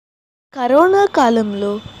Corona కాలంలో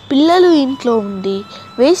పిల్లలు ఇంట్లో ఉండి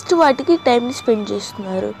వేస్ట్ వాటికి టైంని స్పెండ్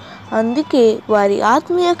చేస్తున్నారు. అందుకే వారి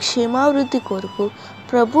ఆత్మీయ క్షేమాభివృద్ధి కొరకు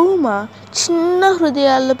ప్రభువు మా చిన్న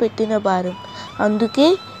హృదయాల్లో పెట్టిన భారం. అందుకే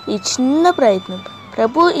ఈ చిన్న ప్రయత్నం.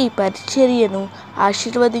 ప్రభు ఈ పరిచర్యను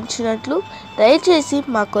ఆశీర్వదించినట్లు దయచేసి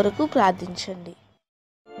మా కొరకు ప్రార్థించండి.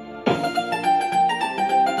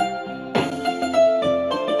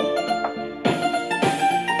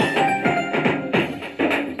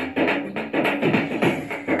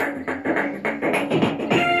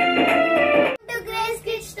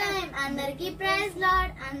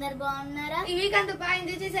 అందరు బాగున్నారా? ఈ వీక్ అంతా బాగా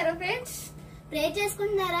ఎంజాయ్ చేశారా ఫ్రెండ్స్? ప్రే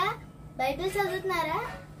చేసుకుంటున్నారా? బైబిల్ చదువుతున్నారా?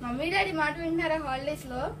 మమ్మీ డాడీ మాట వింటున్నారా? హాలిడేస్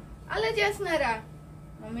లో అలా చేస్తున్నారా?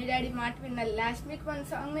 మమ్మీ డాడీ మాట విన్నారు. లాస్ట్ వీక్ మనం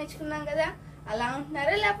సాంగ్ నేర్చుకున్నాం కదా, అలా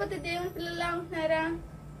ఉంటున్నారా లేకపోతే దేవుని పిల్లల్లా ఉంటున్నారా?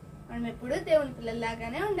 మనం ఎప్పుడు దేవుని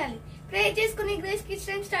పిల్లల్లాగానే ఉండాలి. ప్రే చేసుకుని గ్రేస్ కిడ్స్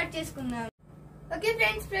టైం స్టార్ట్ చేసుకుందాం. ఓకే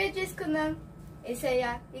ఫ్రెండ్స్, ప్రే చేసుకుందాం.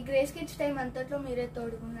 యేసయ్యా, ఈ గ్రేస్ కిడ్స్ టైం అంతట్లో మీరే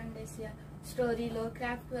తోడుకున్నాండి. యేసయ్యా, స్టోరీలో,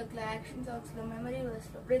 క్రాఫ్ట్ వర్క్ లో, యాక్షన్ సాంగ్స్ లో, మెమరీ వర్స్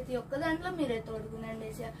లో, ప్రతి ఒక్క దాంట్లో మీరే తోడుకునండి.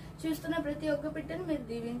 చూస్తున్న ప్రతి ఒక్క బిడ్డను మీరు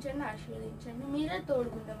దీవించండి, ఆశీర్వదించండి. మీరే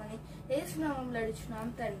తోడుకుంటామని యేసు నామములో అడుగుచున్నాం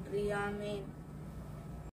తండ్రి, ఆమేన్.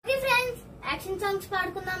 Okay friends, action songs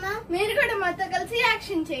పాడుకుందామా? మీరు కూడా మాతో కలిసి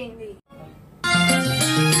యాక్షన్ చేయండి.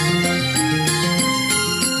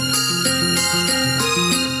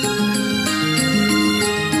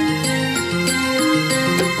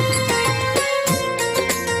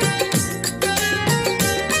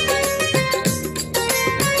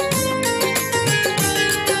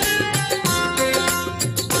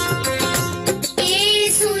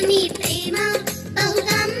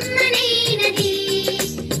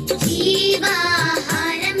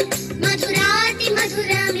 జీవాహారం మధురాతి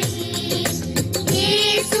మధురమే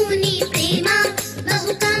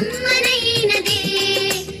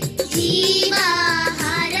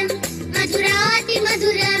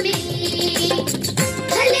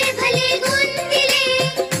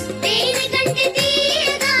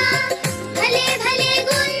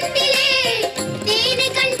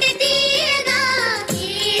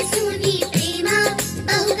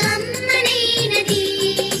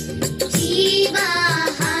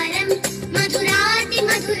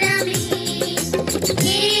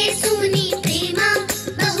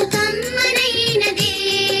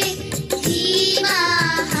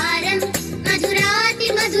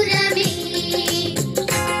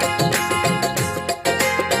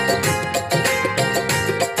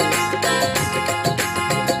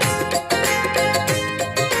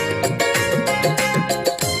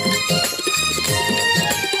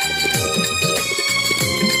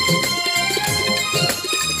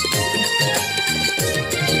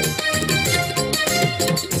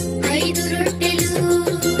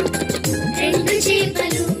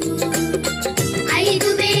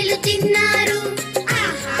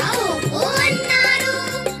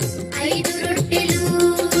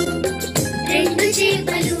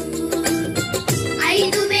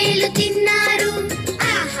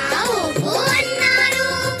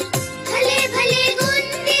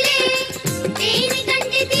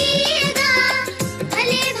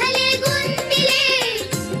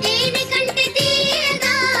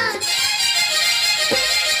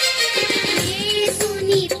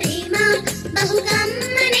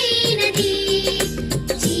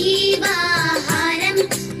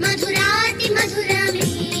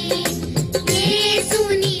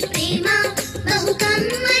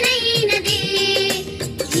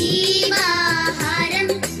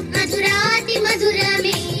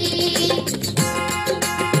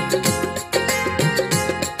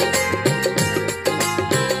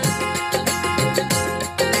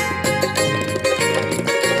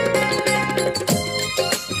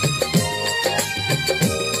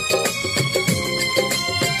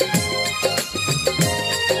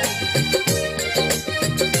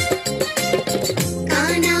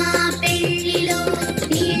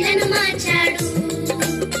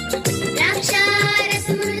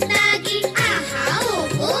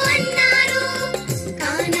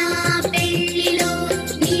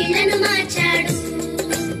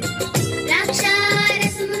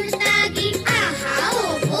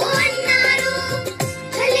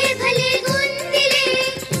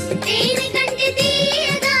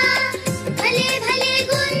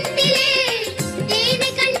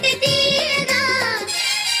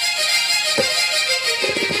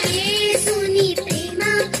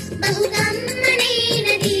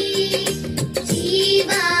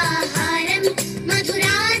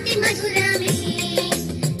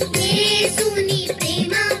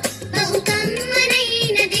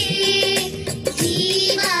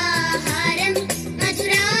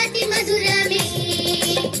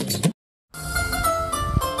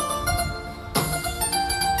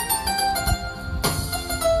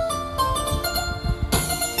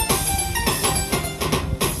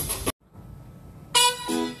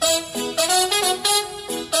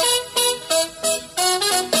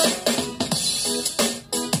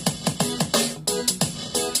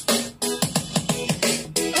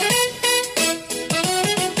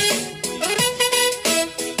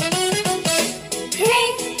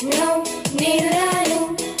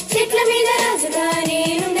మీద రాజుగా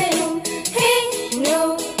నేనుండను. హే నో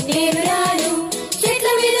నేను రాను, చెట్ల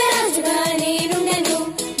మీద రాజుగా నేనుండను,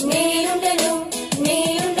 నేనుండను,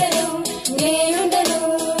 నేనుండను, నేనుండను.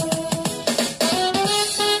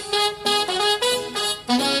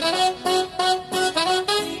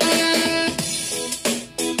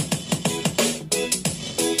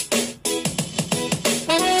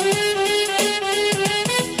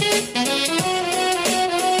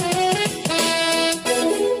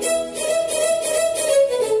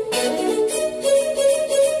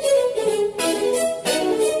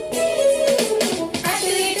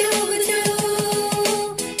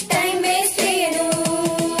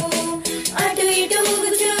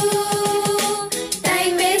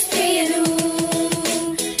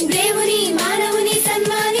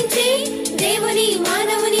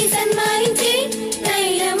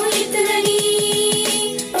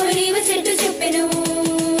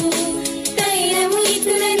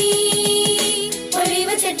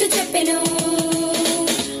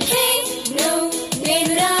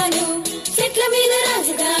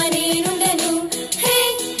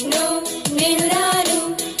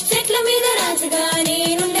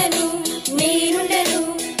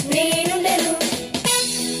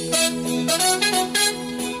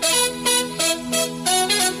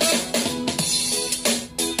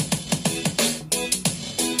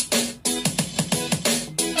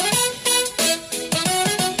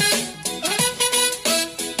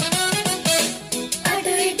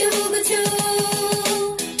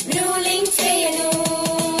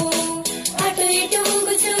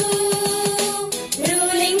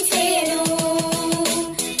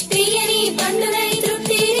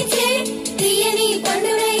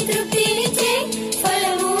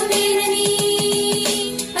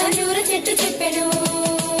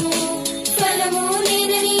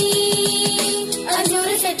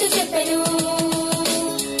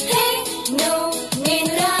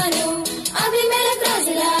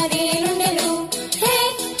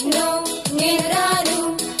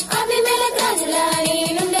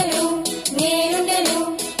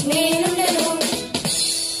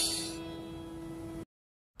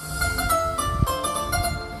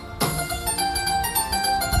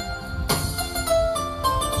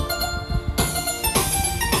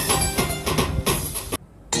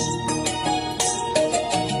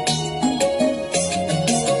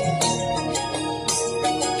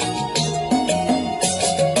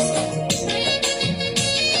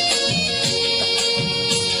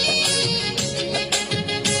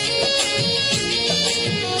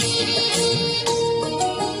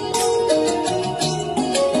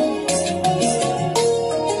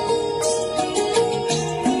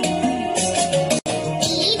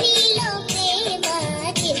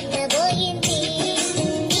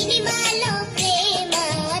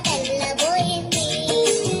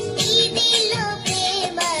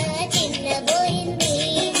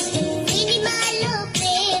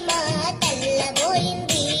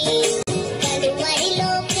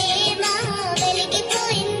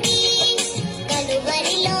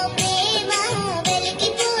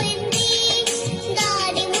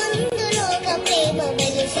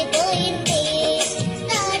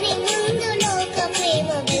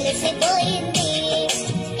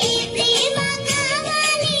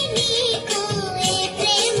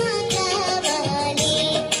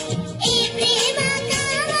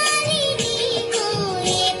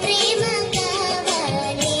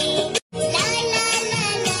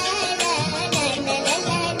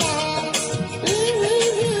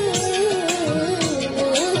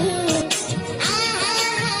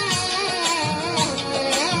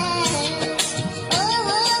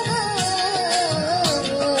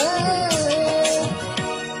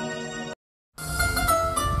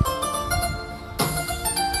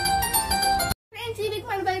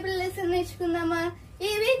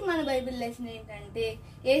 ఈ వీక్ మన బైబిల్ లెసన్ ఏంటంటే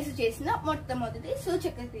యేసు చేసిన మొట్టమొదటి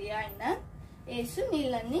సూచక క్రియ అయిన యేసు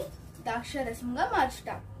నీళ్ళని ద్రాక్షరసంగా మార్చుట.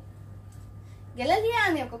 గలిలయ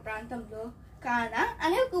అనే ఒక ప్రాంతంలో కానా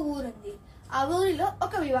అనే ఒక ఊరుంది. ఆ ఊరిలో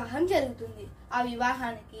ఒక వివాహం జరుగుతుంది. ఆ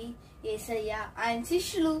వివాహానికి యేసయ్య, ఆయన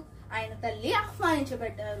శిష్యులు, ఆయన తల్లి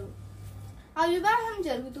ఆహ్వానించబడ్డారు. ఆ వివాహం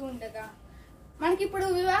జరుగుతూ ఉండగా మనకిప్పుడు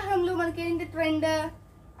వివాహంలో మనకేంటి ట్రెండ్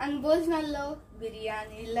అండ్ భోజనాల్లో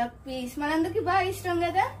బిర్యానీ, లప్పీస్ మనందరికి బాగా ఇష్టం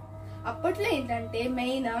కదా. అప్పట్లో ఏంటంటే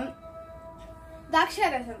మెయిన్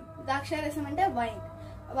ద్రాక్షారసం అంటే వైన్,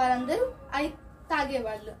 వాళ్ళందరూ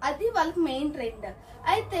తాగేవాళ్ళు. అది వాళ్ళకి మెయిన్ ట్రెండ్.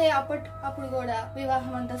 అయితే అప్పుడు కూడా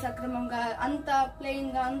వివాహం అంతా సక్రమంగా, అంత ప్లెయిన్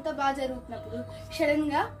గా, అంత బాగా జరుగుతున్నప్పుడు సడన్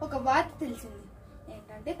గా ఒక వార్త తెలిసింది.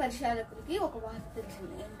 ఏంటంటే పరిచారకులకి ఒక వార్త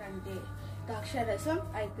తెలిసింది. ఏంటంటే ద్రాక్షారసం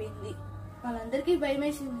అయిపోయింది. వాళ్ళందరికీ భయం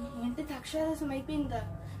వేసింది. ఏంటి ద్రాక్షారసం అయిపోయిందా,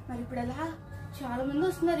 మరి ఇప్పుడు ఎలా, చాలా మంది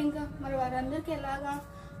వస్తున్నారు ఇంకా, మరి వారందరికీ ఎలాగా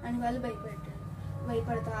అని వాళ్ళు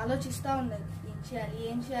భయపడతా ఆలోచిస్తూ ఉన్నారు.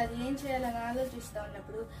 ఏం చేయాలని ఆలోచిస్తూ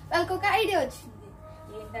ఉన్నప్పుడు వాళ్ళకి ఒక ఐడియా వచ్చింది.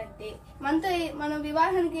 ఏంటంటే మనం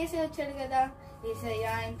వివాహానికి ఏసై వచ్చాడు కదా, ఏసయ్య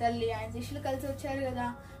ఆయన తల్లి ఆయన శిష్యులు కలిసి వచ్చారు కదా,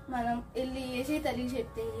 మనం వెళ్ళి ఏసై తల్లికి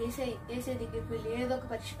చెప్తే ఏసై దగ్గరికి వెళ్ళి ఏదో ఒక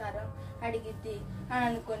పరిష్కారం అడిగిద్ది అని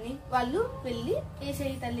అనుకొని వాళ్ళు వెళ్ళి ఏసై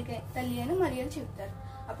తల్లి అని మరియాకి చెప్తారు.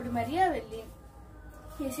 అప్పుడు మరియా వెళ్ళి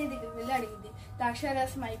ఏసై దగ్గరికి వెళ్ళి అడిగింది,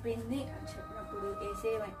 ద్రాక్షారసం అయిపోయింది అని చెప్పినప్పుడు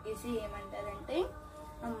ఏసై ఏమంటారంటే,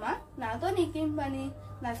 అమ్మ నాతో నీకేం పని,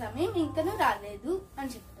 నా సమయం ఇంకనూ రాలేదు అని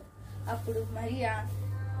చెప్తారు. అప్పుడు మరియా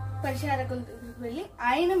పరిచారకుల దగ్గరికి వెళ్ళి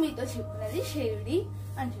ఆయన మీతో చెప్పినది చేయుడి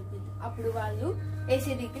అని చెప్పింది. అప్పుడు వాళ్ళు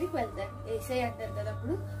ఏసై దగ్గరికి వెళ్తారు. ఏసై అంటారు కదా,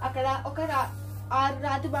 అప్పుడు అక్కడ ఒక 6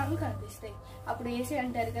 రాతి బాణలు కనిపిస్తాయి. అప్పుడు ఏసై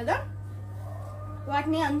అంటారు కదా,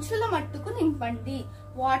 వాటిని అంచుల మట్టుకు నింపండి,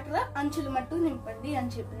 వాటర్ అంచుల మట్టుకు నింపండి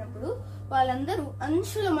అని చెప్పినప్పుడు వాళ్ళందరూ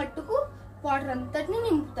అంచుల మట్టుకు వాటర్ అంతటిని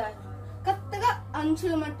నింపుతారు. కరెక్ట్గా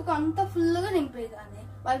అంచుల మట్టుకు అంత ఫుల్గా నింపేగానే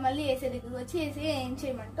వాళ్ళు మళ్ళీ ఏసై దగ్గరికి వచ్చి ఏసై ఏం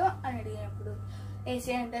చేయమంటావు అని అడిగినప్పుడు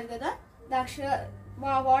ఏసై అంటారు కదా,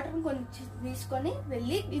 వాటర్ కొంచెం తీసుకొని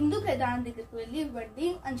వెళ్ళి విందు ప్రధాని దగ్గరికి వెళ్ళి ఇవ్వండి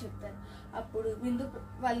అని చెప్తారు. అప్పుడు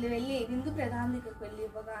వాళ్ళు వెళ్ళి విందు ప్రధాని దగ్గరికి వెళ్ళి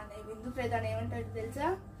ఇవ్వగానే విందు ప్రధాని ఏమంటాడు తెలుసా,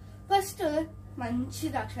 ఫస్ట్ మంచి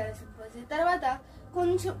ద్రాక్షారసం పోసి తర్వాత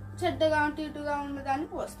కొంచెం చెడ్డగా అటు ఇటుగా ఉన్నదాన్ని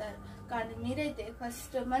పోస్తారు, కానీ మీరైతే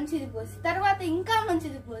ఫస్ట్ మంచిది పోసి తర్వాత ఇంకా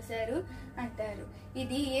మంచిది పోసారు అంటారు.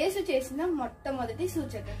 ఇది యేసు చేసిన మొట్టమొదటి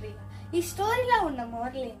సూచక క్రియ. ఈ స్టోరీలో ఉన్న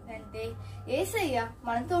మోరల్ ఏంటంటే, యేసయ్య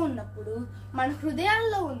మనతో ఉన్నప్పుడు, మన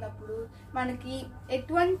హృదయాల్లో ఉన్నప్పుడు, మనకి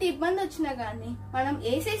ఎటువంటి ఇబ్బంది వచ్చినా గానీ మనం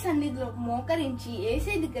యేసయ్య సన్నిధిలో మోకరించి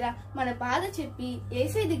యేసయ్య దగ్గర మన బాధ చెప్పి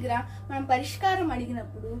యేసయ్య దగ్గర మనం పరిష్కారం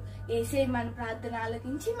అడిగినప్పుడు యేసయ్య మన ప్రార్థన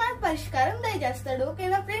ఆలకించి మన పరిష్కారం దయచేస్తాడు.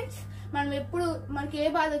 ఓకేనా ఫ్రెండ్స్, మనం ఎప్పుడు మనకి ఏ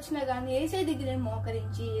బాధ వచ్చినా గానీ యేసయ్య దగ్గర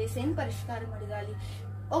మోకరించి యేసయ్యని పరిష్కారం అడగాలి.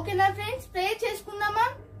 ఓకేనా ఫ్రెండ్స్, ప్రే చేసుకుందామా.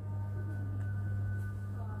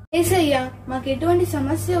 యేసయ్య మాకు ఎటువంటి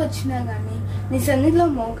సమస్య వచ్చినా గానీ నీ సన్నిధిలో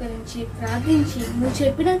మోకరించి ప్రార్థించి నువ్వు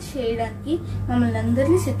చెప్పినట్టు చేయడానికి మమ్మల్ని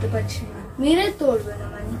అందరినీ సిద్ధపరిచినా మీరే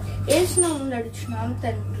తోడువనమని యేసు నామములో అడుగుచున్నాం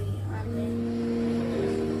తండ్రి, ఆమేన్.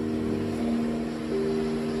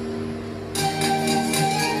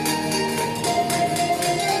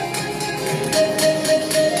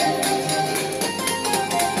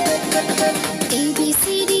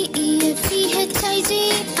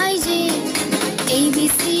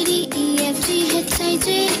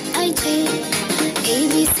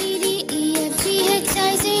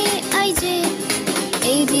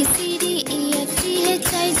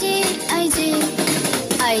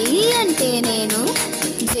 I అంటే నేను,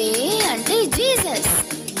 జే అంటే జీసస్.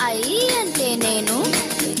 ఐ అంటే నేను,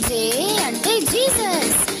 జే అంటే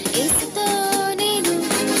జీసస్. యేసుతో నేను,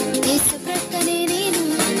 యేసు ప్రక్కనే నేను,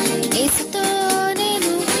 యేసుతో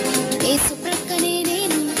నేను, యేసు ప్రక్కనే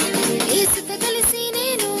నేను, యేసుతో కలిసి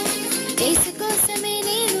నేను, యేసు కోసమే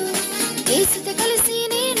నేను, యేసుతో కలిసి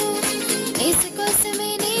నేను, యేసు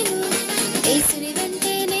కోసమే నేను, యేసుని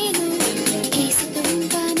వెంటే నేను, యేసుతో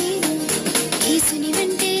ఉంటా నేను, యేసుని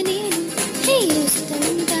వెంటే నేను, యేసుతో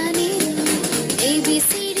ఉంటా నేను.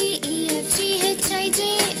 ABCDEFGHIJIJ,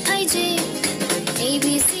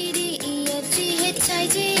 ABCDEFGHIJIJ,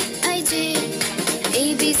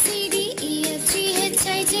 ABCDEFGHIJIJ,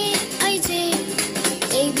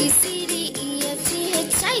 ABCDEFGHIJIJ.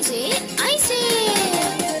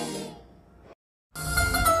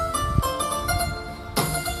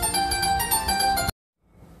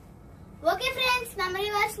 Okay friends, memory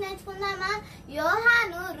verse నేర్చుకుందామా.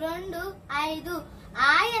 యోహాను 2:5,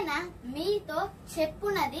 ఆయన మీతో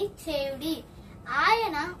చెప్పునది చేయుడి,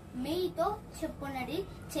 ఆయన మీతో చెప్పునది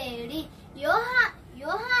చేయుడి.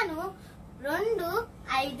 యోహాను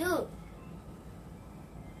 2:5.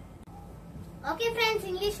 Okay friends,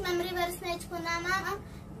 English memory verse నేర్చుకుందామా.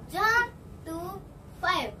 John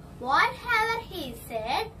 2:5, whatever he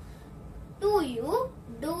said to you,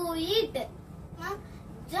 do it.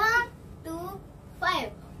 John 2:5,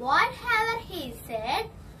 whatever he said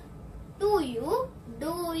to you,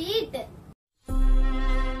 do it.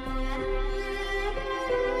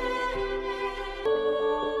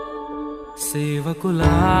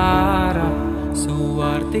 సేవకులారా,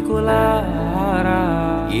 సువార్తికులారా,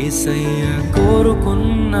 యేసయ్య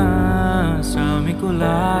కోరుకున్న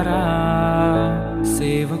శ్రామికులారా,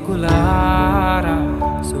 సేవకులారా,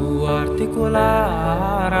 సువార్తికులారా,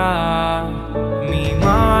 మీ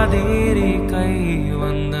మాదిరికై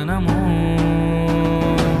వందనము.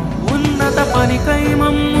 ఉన్నత పనికై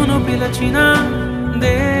మమ్మును పిలచిన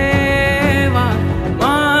దేవా,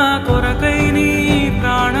 మా కొరకై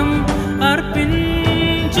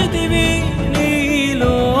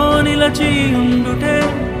వేచి ఉండుటే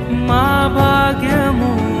మా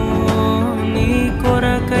భాగ్యము, నీ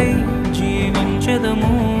కొరకై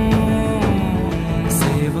జీవించెదము.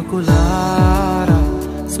 సేవకులారా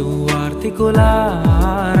సువార్తికులారా,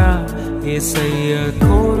 యేసయ్య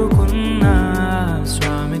కోరుకున్న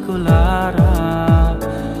శ్రామికులారా,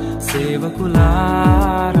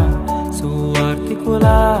 సేవకులారా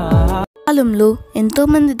సువార్తికులారా. కాలంలో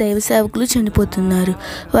ఎంతోమంది దైవ సేవకులు చనిపోతున్నారు.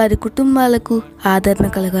 వారి కుటుంబాలకు ఆదరణ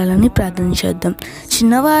కలగాలని ప్రార్థన చేద్దాం.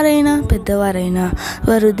 చిన్నవారైనా పెద్దవారైనా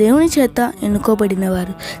వారు దేవుని చేత ఎన్నుకోబడిన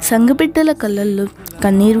వారు. సంఘబిడ్డల కళ్ళల్లో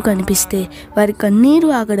కన్నీరు కనిపిస్తే వారి కన్నీరు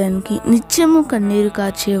ఆగడానికి నిత్యము కన్నీరు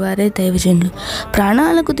కార్చేవారే దైవజనులు.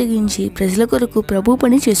 ప్రాణాలకు తెగించి ప్రజల కొరకు ప్రభు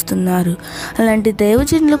పని చేస్తున్నారు. అలాంటి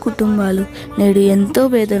దైవజనుల కుటుంబాలు నేడు ఎంతో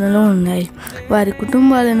వేదనలో ఉన్నాయి. వారి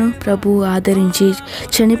కుటుంబాలను ప్రభు ఆదరించి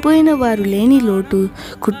చనిపోయిన వారు లేని లోటు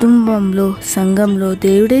కుటుంబంలో సంఘంలో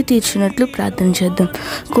దేవుడే తీర్చినట్లు ప్రార్థన చేద్దాం.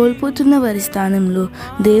 కోల్పోతున్న వారి స్థానంలో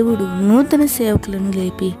దేవుడు నూతన సేవకులను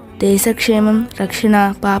లేపి దేశక్షేమం, రక్షణ,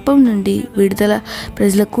 పాపం నుండి విడుదల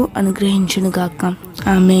ప్రజలకు అనుగ్రహించునుగాక.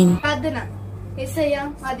 ఆమేన్. ప్రార్థన. యేసయ్య,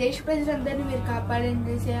 మా దేశ ప్రజలందరినీ మీరు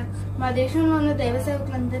కాపాడండి యేసయ్య. మా దేశంలో ఉన్న దైవ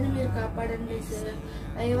సేవకులందరినీ మీరు కాపాడండి యేసయ్య.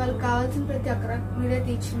 అయ్యా, వాళ్ళకి కావాల్సిన ప్రతి ఒక్కరు మీరే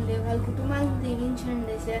తీర్చండి. వాళ్ళ కుటుంబాలను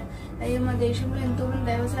దీవించండి యేసయ్య. అయ్యా, మా దేశంలో ఎంతో మంది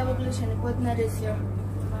దైవ సేవకులు చనిపోతున్నారు యేసయ్య.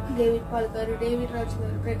 డేవిడ్ పాల్ గారు, డేవిడ్ రాజు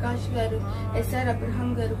గారు, ప్రకాష్ గారు, ఎస్ఆర్ అబ్రహాం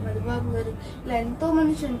గారు, మధుబాబు గారు, ఇలా ఎంతో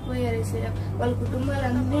మంది చనిపోయారు యేసయ్య. వాళ్ళ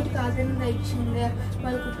కుటుంబాలన్నిటికీ ఆదరణ ఇచ్చింది.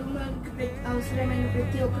 వాళ్ళ కుటుంబానికి అవసరమైన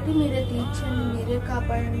ప్రతి ఒక్కటి మీరే తీర్చండి, మీరే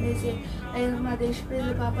కాపాడండి యేసయ్య. అయ్యా, మా దేశ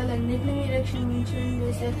ప్రజల పాపాలన్నింటినీ మీరే క్షమించండి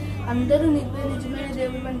యేసయ్య. అందరూ నిజమైన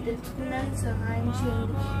దేవుడు మనం తెలుసుకోవడానికి సహాయం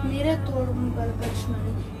చేయండి. మీరే తోడు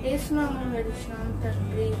బలపరచమని యేసునామమున వేడుచున్నాము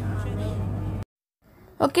తండ్రి. ఆమేన్.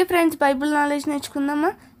 Okay friends, Bible knowledge నేర్చుకుందామా?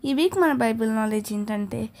 ఈ వీక్ మన బైబిల్ నాలెడ్జ్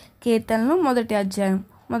ఏంటంటే కీర్తనలు మొదటి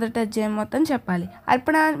అధ్యాయం మొత్తం చెప్పాలి.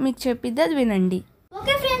 అర్పణ మీకు చెప్పిద్ది, అది వినండి.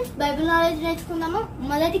 ఓకే ఫ్రెండ్స్, బైబిల్ నాలెడ్జ్ నేర్చుకుందాము.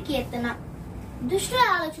 మొదటి కీర్తన. దుష్టుల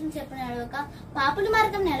ఆలోచన చెప్పిన నడవక, పాపుల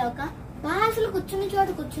మార్గం నడవక, బాహాసులు కూర్చుని చోట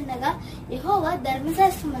కూర్చుండగా, యెహోవా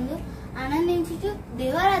ధర్మశాస్త్రమందు ఆనందించుచు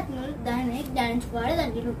దేవారాత్మలు దానిని ధ్యానించువాడు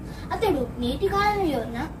ధన్యుడు. అతడు నీటి కాలం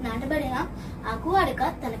యోన నాటబడిన ఆకు అడక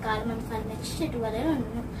తన కాలం ఫలించి చెట్టు వలె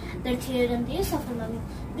నుండును. అతడు చేయడంతో సఫలము.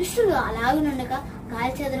 దుష్టుడు అలాగునుండగా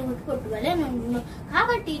గాలి చెదరగొట్టు కొట్టు వలె నుండును.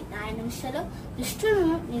 కాబట్టి ఆయన నిమిషాలు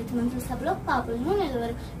దుష్టులను నీతిమంతుల సభలో పాపులను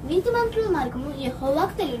నిలవరు. నీతిమంతుల మార్గము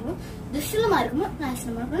యెహోవాకు తెలియను, దుష్టుల మార్గము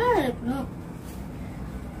నాశనమునకు నడుపును.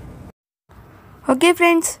 ఓకే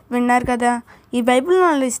ఫ్రెండ్స్, విన్నారు కదా? ఈ బైబిల్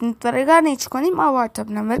నాలెడ్జ్ని త్వరగా నేర్చుకొని మా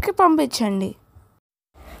వాట్సాప్ నెంబర్కి పంపించండి.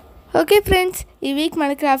 ఓకే ఫ్రెండ్స్, ఈ వీక్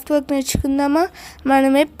మన క్రాఫ్ట్ వర్క్ నేర్చుకుందామా?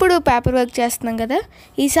 మనం ఎప్పుడు పేపర్ వర్క్ చేస్తున్నాం కదా,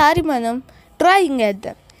 ఈసారి మనం డ్రాయింగ్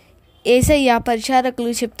వేద్దాం. యేసయ్య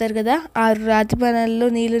పరిచారకులు చెప్తారు కదా 6 రాతి పనుల్లో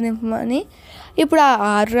నీళ్లు నింపమని. ఇప్పుడు ఆ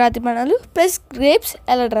 6 రాతి పనులు ప్లస్ గ్రేప్స్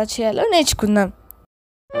ఎలా డ్రా చేయాలో నేర్చుకుందాం.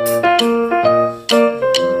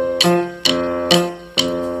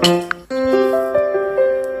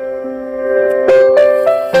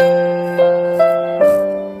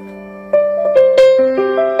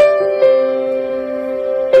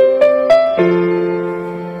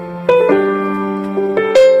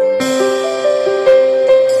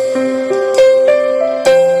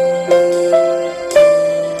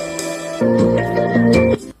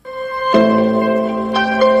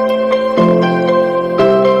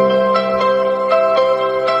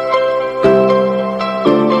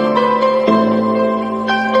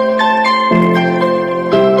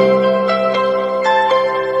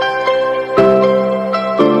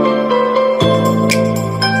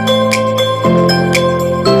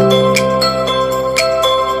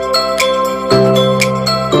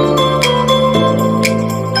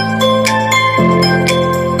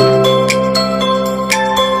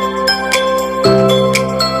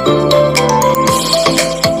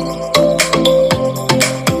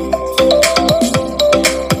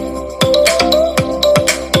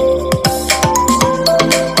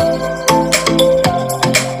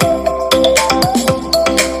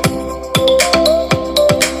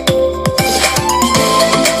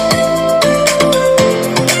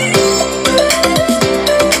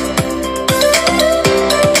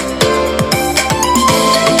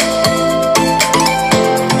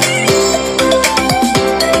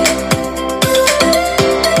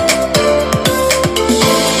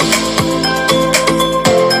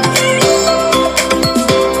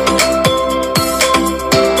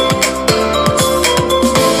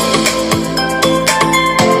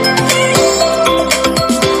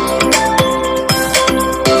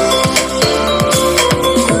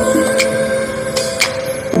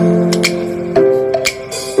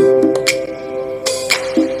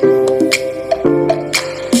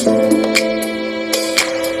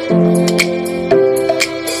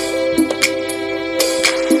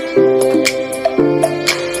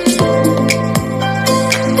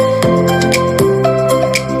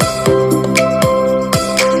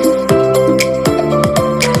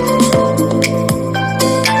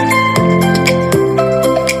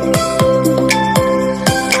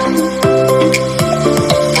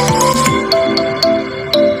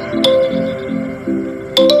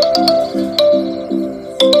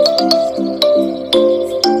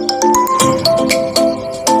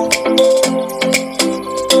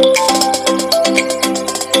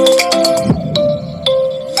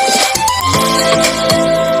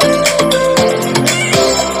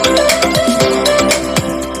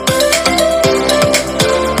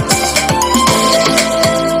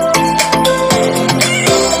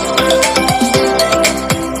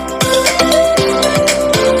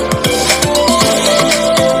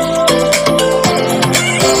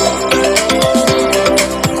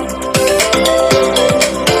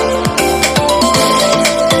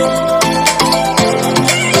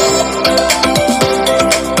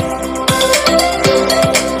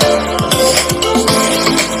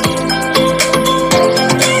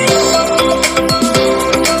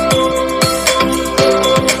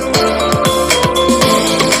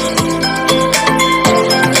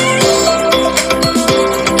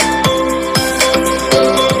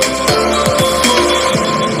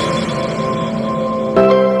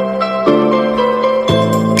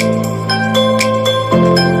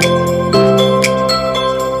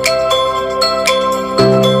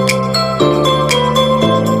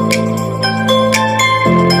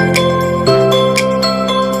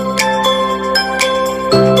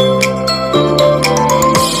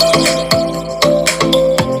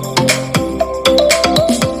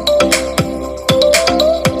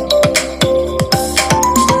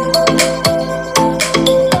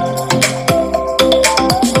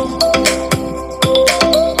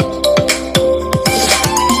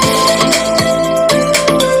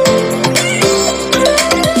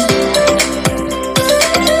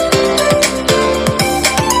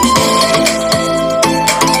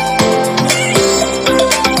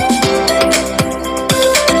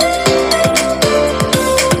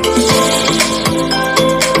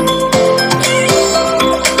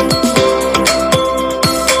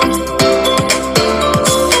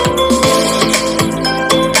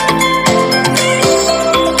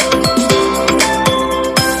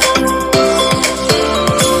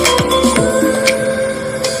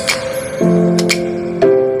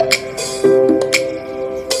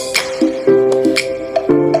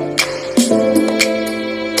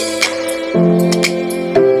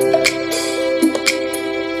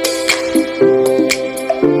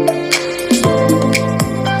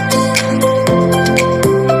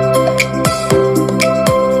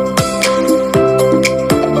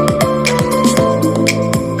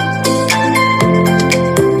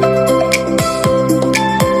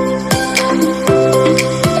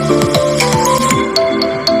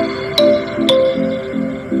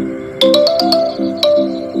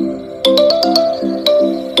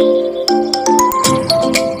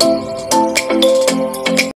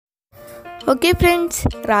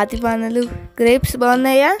 రాతి పానలు, గ్రేప్స్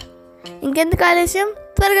బాగున్నాయా? ఇంకెందుకు ఆలస్యం,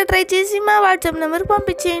 త్వరగా ట్రై చేసి మా వాట్సాప్ నెంబర్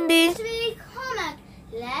పంపించేయండి.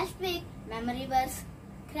 Last week memory verse,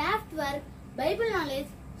 craft work, Bible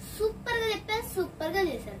knowledge super గా చెప్పారు, సూపర్ గా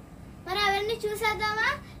చేశారు. మరి అవన్నీ చూసేద్దామా?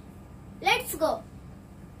 Let's go.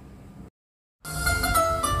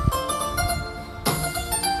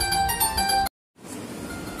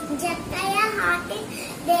 Jackaya heart is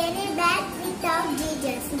very bad without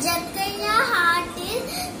Jesus. Jackaya heart is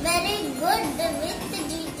very good with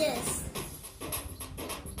Jesus.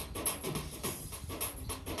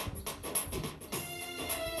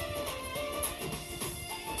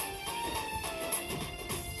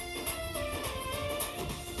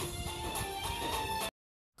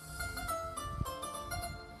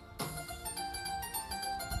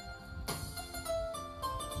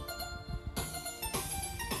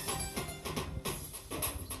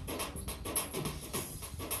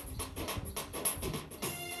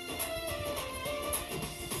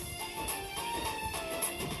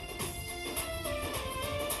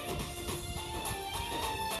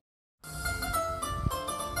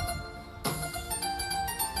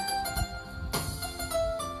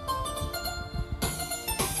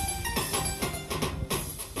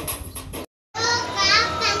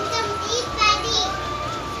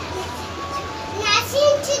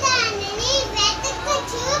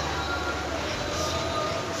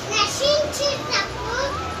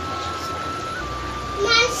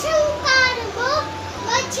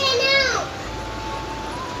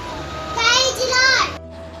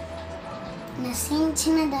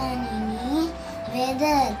 నశించిన దానిని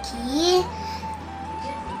వెదకి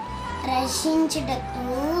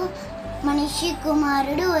రక్షించుటకు మనిషి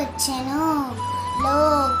కుమారుడు వచ్చెను.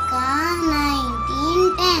 లోక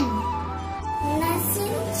 19:10.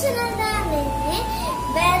 నశించిన దానిని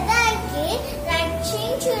వెదకి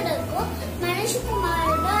రక్షించుటకు మనిషి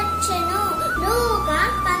కుమారుడు వచ్చెను. లోక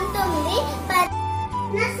 19:10.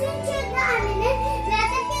 నశించిన దానిని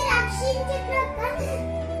వెదకి రక్షించుటకు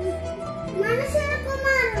మనుషుల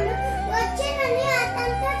కుమారుడు వచ్చెనని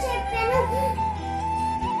అతనితో చెప్పాను.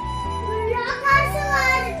 లోకాసు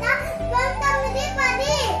వార్త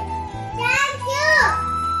 19:10. Thank you.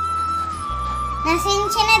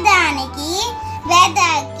 నశించిన దానికి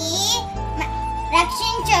వెదకి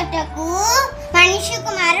రక్షించుటకు మనిషి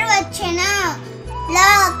కుమారుడు వచ్చెను.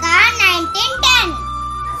 లోక 19:10.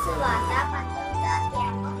 సువార్త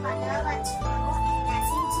 19:10.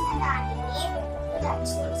 నశించిన దానిని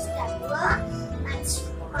రక్షించుటకు మనిషి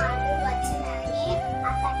కుమారుడు వచ్చెనని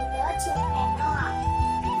అతనితో చెప్పాను.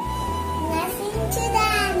 నశించిన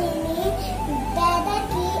దానిని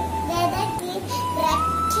వెదకి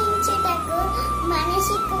రక్షించుటకు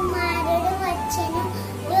మనిషి కుమారుడు వచ్చెను.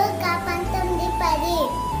 లోక 19:10.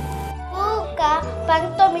 లోక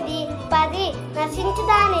 19:10. నశించిన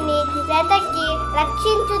దానిని వెదకి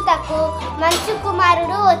రక్షించుటకు మనిషి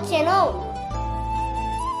కుమారుడు వచ్చెను.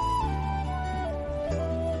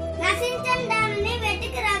 నశించిన దానిని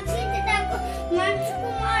వెతికి రక్షించుటకు మనిషి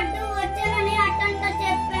కుమారుడు వచ్చెనని అతనితో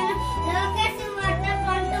చెప్పాను. లోకాసు వార్త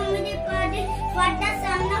 19:10. For the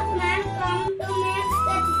Son of Man come to make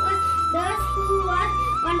satisfy those who are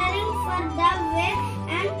wandering for the way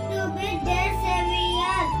and to be their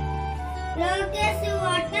savior. లోకాసు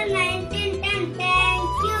వార్త 19:10.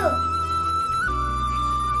 Thank you.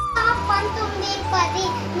 19:10.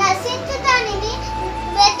 నశించు దానిని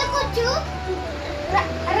వెతుకుచు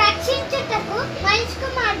రక్షించుటకు మనిషి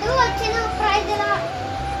కుమారుడు వచ్చెను. ప్రైజ్లా.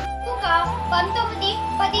 లోక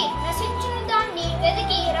 19:10. నశించిన దాన్ని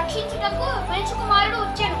వెతికి రక్షించుటకు మనిషి కుమారుడు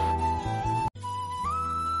వచ్చెను.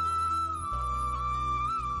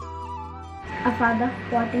 Our Father, who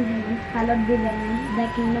art in heaven, hallowed be thy name. Thy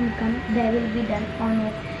kingdom come, thy will be done on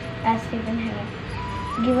earth as it is in heaven.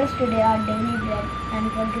 Give us today our daily bread, and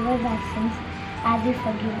forgive us our sins, as we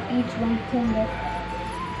forgive each one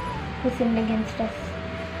who sinned against us.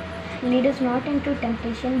 Lead us not into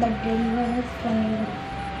temptation, but deliver us from evil.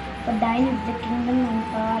 For thine is the kingdom and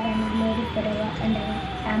power and glory forever and ever.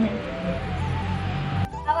 Amen.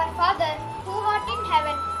 Our Father, who art in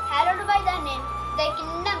heaven, hallowed be thy name. Thy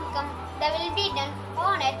kingdom come, thy will be done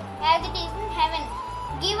on earth as it is in heaven.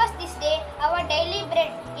 Give us this day our daily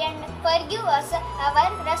bread, and forgive us our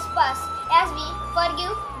trespass, as we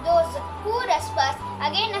forgive those who trespass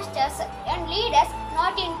against us. And lead us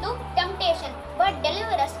not into temptation, but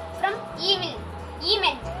deliver us from evil.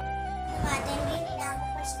 Amen.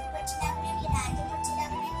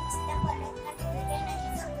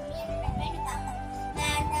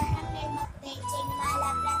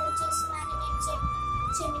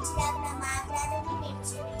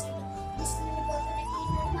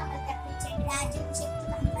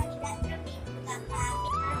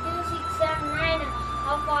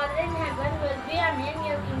 be your name,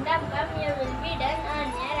 your kingdom come, your will be done on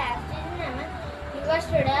earth as it is in heaven. Give us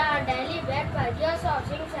today our daily bread, forgive us our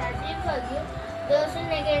sins as we forgive those who sin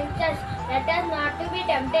against us. Let us not to be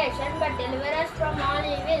temptation, but deliver us from all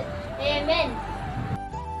evil. Amen.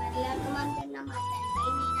 పరలోకమందున్న మా తండ్రి,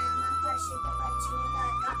 నీ నామం పరిశుద్ధపరచును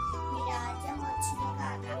గాక, మీ రాజ్యం వచ్చును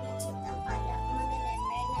గాక, మీ చిత్తం పరలోకమందు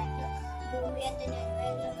నెరవేరినట్లు భూమి యందు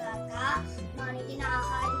నెరవేరును గాక. మా అనుదిన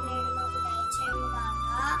ఆహారం నేడు మాకు దయచేయుము గాక.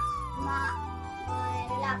 మా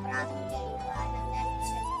ఎడల అపరాధం జరిగిన వారందరినీ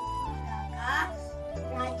క్షమించుము గాక.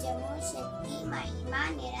 రాజ్యము, శక్తి, మహిమ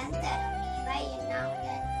నిరంతరం నీవై ఉన్నావు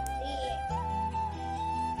తండ్రి.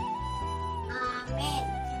 ఆమేన్.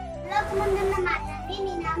 పరలోకమందున్న మా తండ్రి,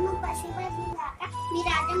 నీ నామం పరిశుద్ధపరచును గాక, మీ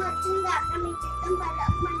రాజ్యం వచ్చును గాక, మీ చిత్తం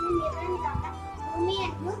పరలోకమందు నెరవేరును గాక. భూమి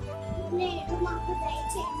యందు నేడు మాకు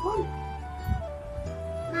దయచేయుము.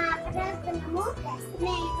 మా అపరాధములను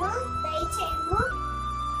నేడు దయచేయుము.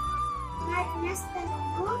 మా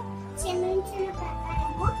రుణస్థులను క్షమించిన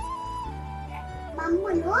ప్రకారము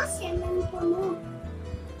మమ్మును క్షమింపుము.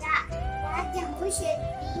 రాజ్యము,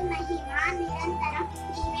 శక్తి, మహిమ నిరంతరం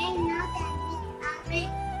నీవే ఉన్నావు తండ్రి.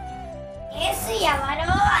 ఆమేన్. యేసు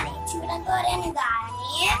ఎవరో అని చూడగోరెను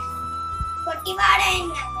గాని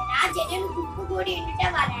కొట్టివాడైనందున జనులు గుంపుగూడి ఉండుట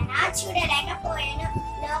వలన చూడలేకపోయాను.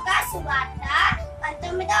 లోకా సువార్త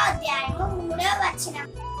 19వ అధ్యాయము 3వ వచనం.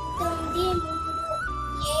 9:3.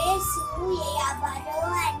 యేసు ఎవరో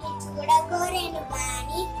అని చూడగోరెను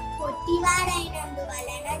గాని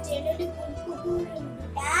కొట్టివాడైనందువలన జనులు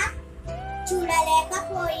గుంపుగూడుట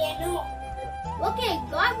చూడలేకపోయాను. Okay,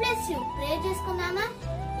 God bless you. ప్రే చేసుకున్నానా?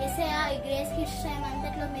 యేసయ్యా, ఈ గ్రేస్ కిడ్స్ టైం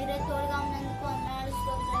అంతట్లో మీరే తోడుగా ఉన్నందుకు వందనాలు,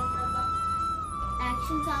 స్తోత్రాలు ప్రభా.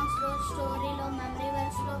 యాక్షన్ సాంగ్స్ లో, స్టోరీలో, మెమరీ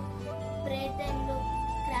వర్క్స్ లో, ప్రే టైంలో,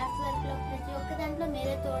 క్రాఫ్ట్ వర్క్ లో, ప్రతి ఒక్క దాంట్లో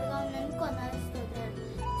మీరే తోడుగా ఉన్నందుకు వందనాలు, స్తోత్రాలు.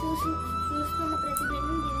 చూస్తున్న ప్రతి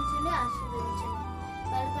బిడ్డను దీవించండి, ఆశీర్వదించండి,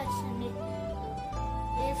 బలపరచండి.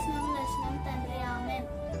 యేసునామములో అర్చన తండ్రి. ఆమేన్.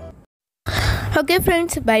 Okay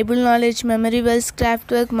friends, Bible knowledge, memory works,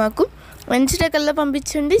 craft work మాకు మంచిగా కల్లా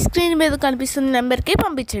పంపించండి. స్క్రీన్ మీద కనిపిస్తున్న నెంబర్కే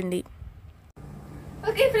పంపించండి.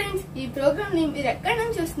 ఓకే ఫ్రెండ్స్, ఈ ప్రోగ్రామ్ ని మీరు ఎక్కడి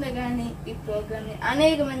నుంచి చూస్తున్నా కానీ ఈ ప్రోగ్రామ్ ని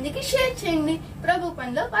అనేక మందికి షేర్ చేయండి. ప్రభు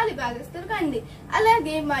పనిలో పాలి భాగస్తులు కండి.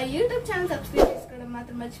 అలాగే మా యూట్యూబ్ ఛానల్ సబ్స్క్రైబ్ చేసుకోవడం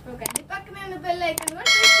మాత్రం మర్చిపోకండి. పక్కనే ఉన్న బెల్ ఐకాన్ కూడా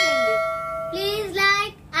ప్రెస్ చేయండి. Please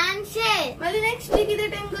like and share. మళ్ళీ నెక్స్ట్ వీక్ ఇదే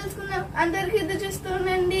టైం కలుసుకుందాం. అందరికి ఎదురు చూస్తూ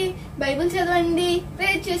ఉండండి. బైబుల్ చదవండి,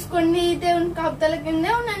 ప్రేయర్ చేసుకోండి, దేవుని కాపుదల కింద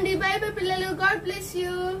ఉండండి. బై బై పిల్లలు. God bless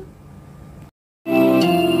you.